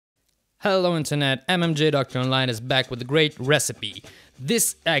Hello Internet, MMJ Doctor Online is back with a great recipe.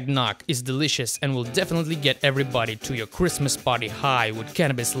 This eggnog is delicious and will definitely get everybody to your Christmas party high with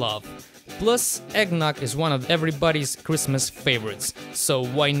cannabis love. Plus, eggnog is one of everybody's Christmas favorites, so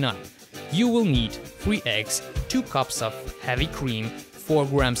why not? You will need 3 eggs, 2 cups of heavy cream, 4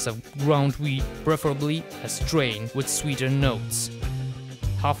 grams of ground wheat, preferably a strain with sweeter notes,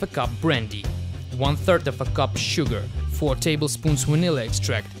 half a cup brandy, 1/3 of a cup sugar, 4 tablespoons vanilla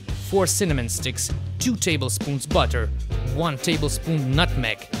extract, 4 cinnamon sticks, 2 tablespoons butter, 1 tablespoon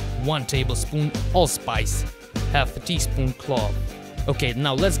nutmeg, 1 tablespoon allspice, half a teaspoon clove. Okay,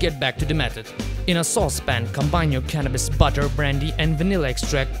 now let's get back to the method. In a saucepan, combine your cannabis butter, brandy and vanilla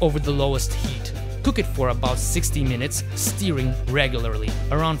extract over the lowest heat. Cook it for about 60 minutes, stirring regularly.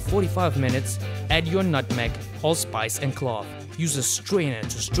 Around 45 minutes, add your nutmeg, allspice and clove. Use a strainer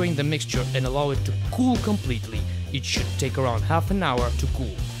to strain the mixture and allow it to cool completely. It should take around half an hour to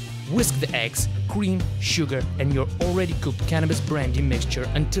cool. Whisk the eggs, cream, sugar and your already cooked cannabis brandy mixture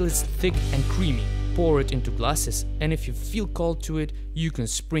until it's thick and creamy. Pour it into glasses, and if you feel called to it, you can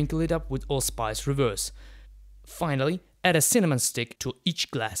sprinkle it up with allspice reverse. Finally, add a cinnamon stick to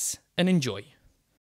each glass and enjoy.